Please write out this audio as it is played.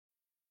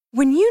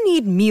When you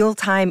need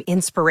mealtime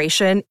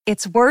inspiration,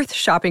 it's worth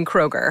shopping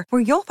Kroger,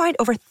 where you'll find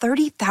over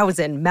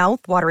 30,000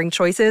 mouth-watering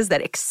choices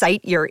that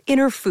excite your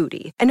inner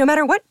foodie. And no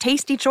matter what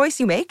tasty choice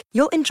you make,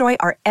 you'll enjoy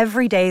our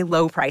everyday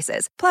low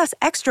prices, plus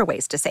extra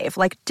ways to save,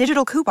 like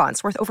digital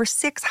coupons worth over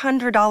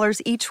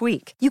 $600 each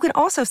week. You can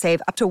also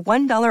save up to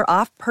 $1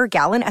 off per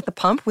gallon at the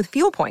pump with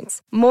fuel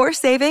points. More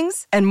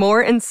savings and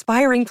more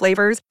inspiring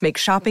flavors make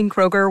shopping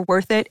Kroger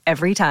worth it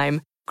every time.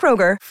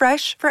 Kroger,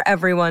 fresh for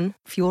everyone.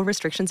 Fuel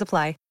restrictions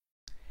apply.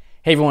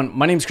 Hey everyone,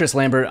 my name is Chris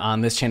Lambert.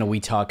 On this channel, we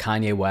talk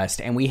Kanye West,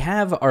 and we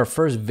have our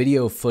first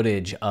video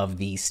footage of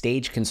the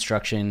stage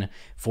construction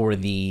for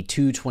the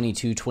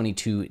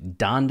 2/22/22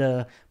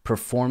 Donda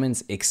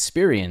Performance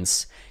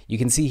Experience. You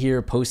can see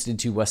here posted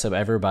to What's Up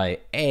Ever by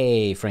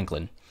A.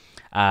 Franklin.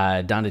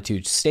 Donda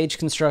 2 stage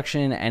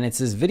construction, and it's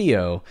this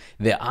video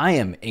that I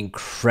am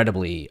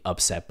incredibly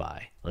upset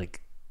by. Like,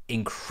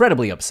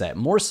 incredibly upset.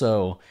 More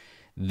so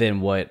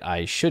than what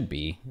I should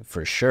be,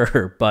 for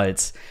sure,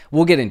 but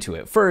we'll get into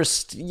it.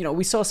 First,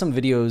 we saw some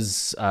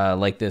videos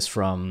like this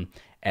from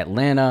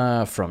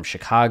Atlanta, from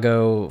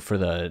Chicago for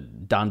the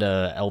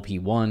Donda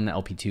LP1,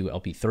 LP2,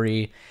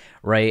 LP3,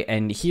 right?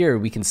 And here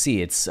we can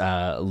see it's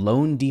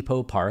Lone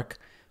Depot Park,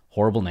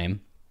 horrible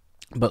name,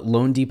 but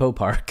Lone Depot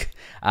Park,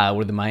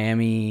 where the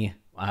Miami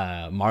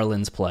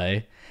Marlins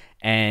play.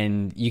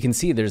 And you can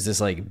see there's this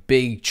like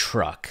big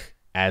truck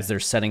as they're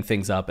setting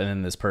things up, and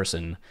then this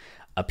person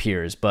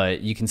appears, but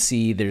you can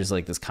see there's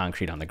like this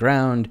concrete on the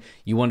ground.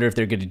 You wonder if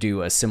they're going to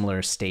do a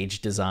similar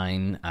stage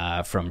design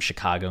from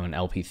Chicago and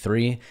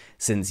LP3,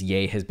 since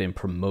Ye has been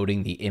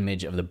promoting the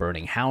image of the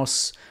burning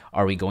house.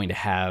 Are we going to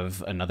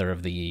have another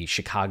of the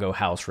Chicago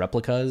house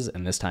replicas,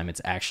 and this time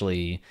it's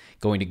actually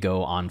going to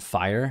go on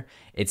fire?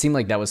 It seemed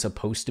like that was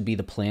supposed to be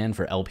the plan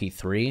for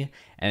LP3,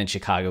 and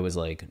Chicago was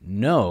like,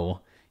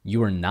 no,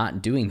 you are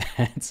not doing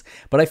that.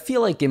 But I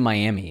feel like in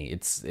Miami,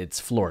 it's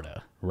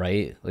Florida,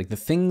 right? Like the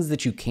things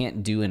that you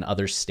can't do in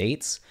other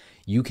states,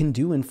 you can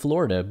do in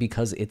Florida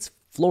because it's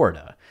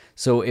Florida.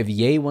 So if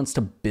Ye wants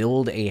to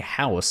build a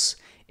house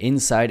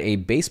inside a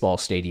baseball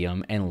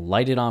stadium and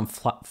light it on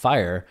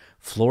fire,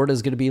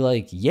 Florida's going to be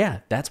like, yeah,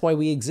 that's why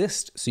we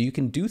exist. So you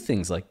can do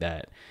things like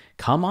that.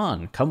 Come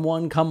on, come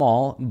one, come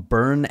all,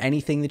 burn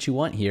anything that you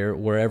want here,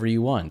 wherever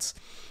you want.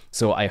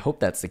 So I hope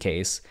that's the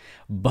case.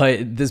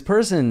 But this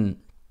person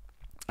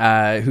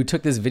who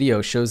took this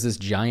video shows this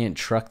giant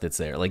truck that's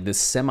there, like this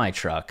semi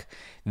truck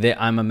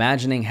that I'm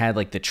imagining had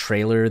like the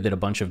trailer that a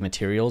bunch of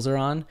materials are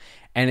on,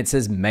 and it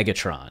says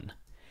Megatron.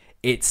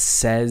 It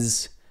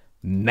says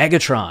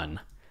Megatron.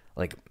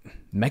 Like,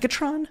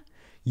 Megatron?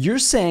 You're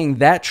saying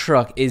that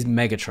truck is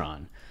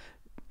Megatron.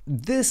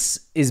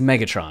 This is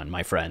Megatron,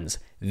 my friends.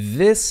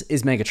 This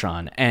is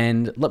Megatron.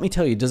 And let me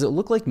tell you, does it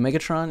look like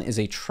Megatron is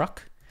a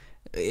truck?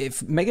 If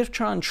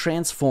Megatron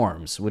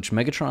transforms, which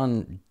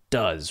Megatron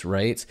does,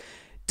 right?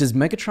 Does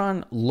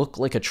Megatron look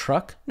like a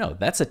truck? No,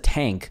 that's a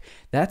tank.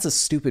 That's a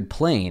stupid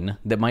plane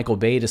that Michael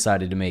Bay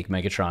decided to make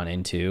Megatron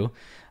into.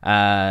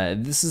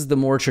 This is the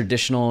more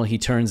traditional, he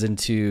turns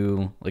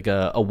into like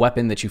a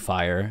weapon that you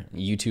fire,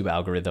 YouTube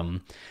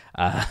algorithm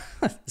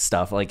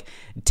stuff, like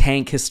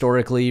tank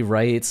historically,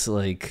 right?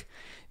 Like,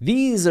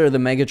 these are the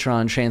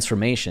Megatron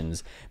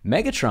transformations.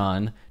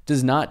 Megatron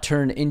does not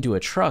turn into a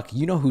truck.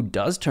 You know who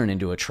does turn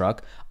into a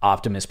truck?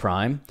 Optimus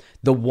Prime.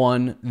 The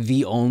one,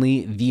 the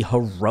only, the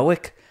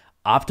heroic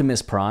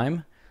Optimus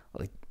Prime.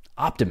 Like,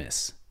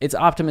 Optimus. It's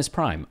Optimus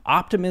Prime.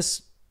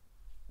 Optimus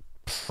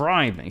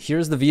Prime.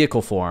 Here's the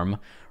vehicle form,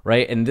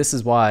 right? And this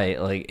is why,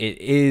 like, it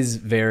is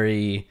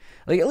very,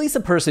 like, at least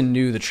the person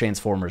knew the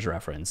Transformers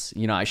reference.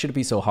 I shouldn't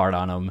be so hard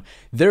on them.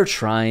 They're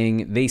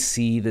trying. They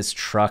see this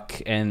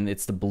truck, and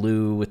it's the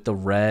blue with the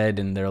red,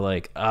 and they're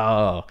like,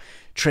 oh,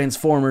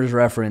 Transformers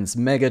reference,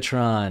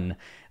 Megatron.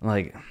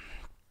 Like,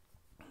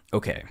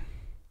 okay.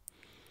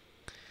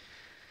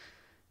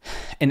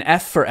 An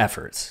F for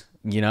effort,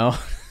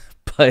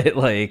 but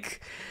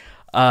like,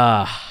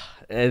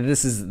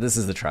 this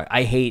is the truck.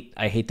 I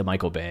hate the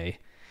Michael Bay.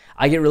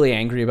 I get really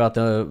angry about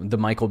the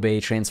Michael Bay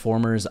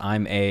Transformers.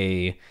 I'm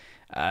a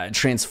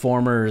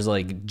Transformers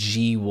like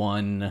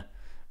G1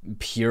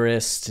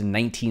 purist.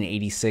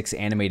 1986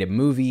 animated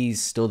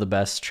movies, still the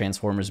best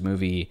Transformers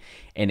movie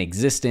in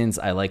existence.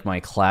 I like my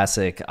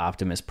classic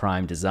Optimus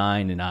Prime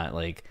design and not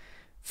like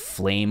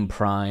Flame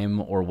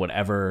Prime or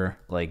whatever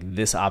like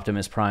this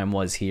Optimus Prime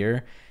was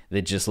here,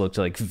 that just looked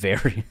like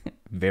very,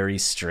 very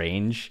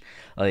strange.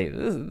 Like,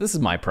 this is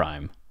my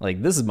Prime.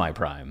 Like, this is my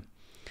Prime.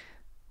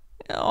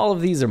 All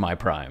of these are my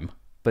Prime,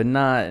 but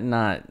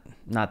not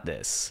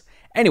this.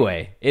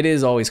 Anyway, it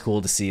is always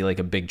cool to see like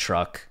a big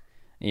truck.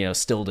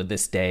 Still to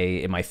this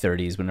day in my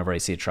 30s, whenever I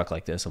see a truck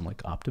like this, I'm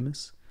like,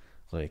 Optimus,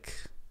 like,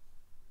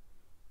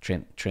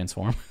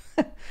 transform.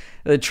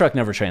 The truck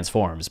never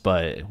transforms,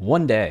 but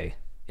one day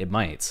it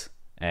might,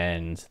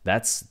 and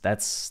that's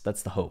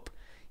the hope.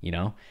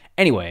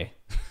 Anyway,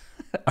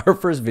 our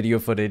first video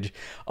footage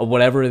of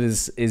whatever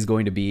this is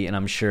going to be. And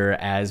I'm sure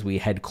as we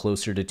head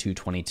closer to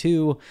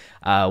 222,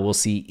 we'll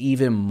see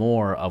even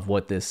more of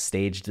what this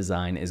stage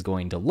design is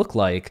going to look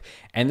like.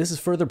 And this is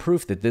further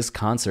proof that this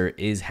concert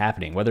is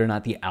happening. Whether or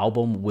not the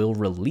album will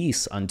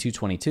release on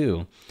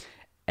 222,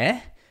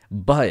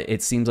 but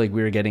it seems like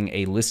we're getting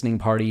a listening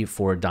party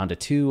for Donda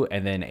 2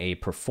 and then a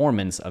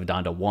performance of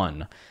Donda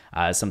 1,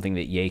 something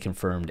that Ye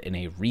confirmed in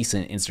a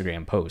recent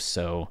Instagram post.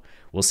 So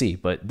we'll see.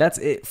 But that's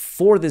it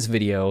for this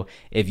video.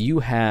 If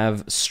you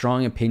have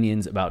strong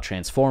opinions about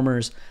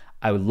Transformers,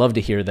 I would love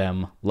to hear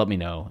them. Let me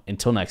know.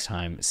 Until next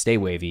time, stay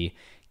wavy,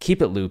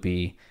 keep it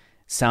loopy.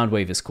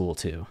 Soundwave is cool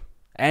too.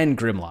 And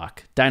Grimlock.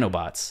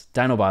 Dinobots.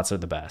 Dinobots are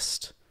the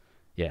best.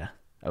 Yeah,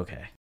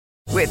 okay.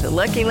 With the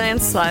Lucky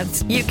Land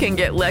Slots, you can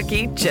get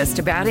lucky just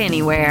about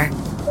anywhere.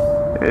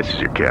 This is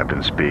your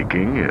captain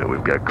speaking.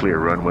 We've got clear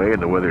runway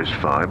and the weather's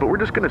fine, but we're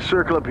just going to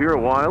circle up here a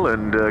while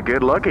and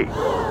get lucky.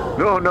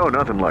 No,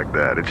 nothing like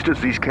that. It's just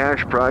these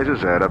cash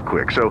prizes add up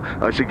quick. So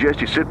I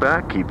suggest you sit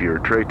back, keep your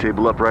tray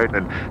table upright,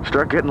 and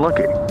start getting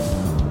lucky.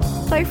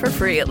 Play for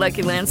free at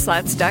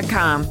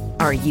LuckyLandSlots.com.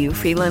 Are you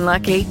feeling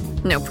lucky?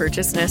 No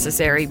purchase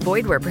necessary.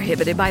 Void where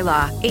prohibited by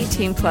law.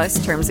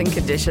 18+ terms and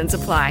conditions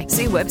apply.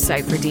 See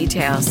website for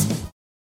details.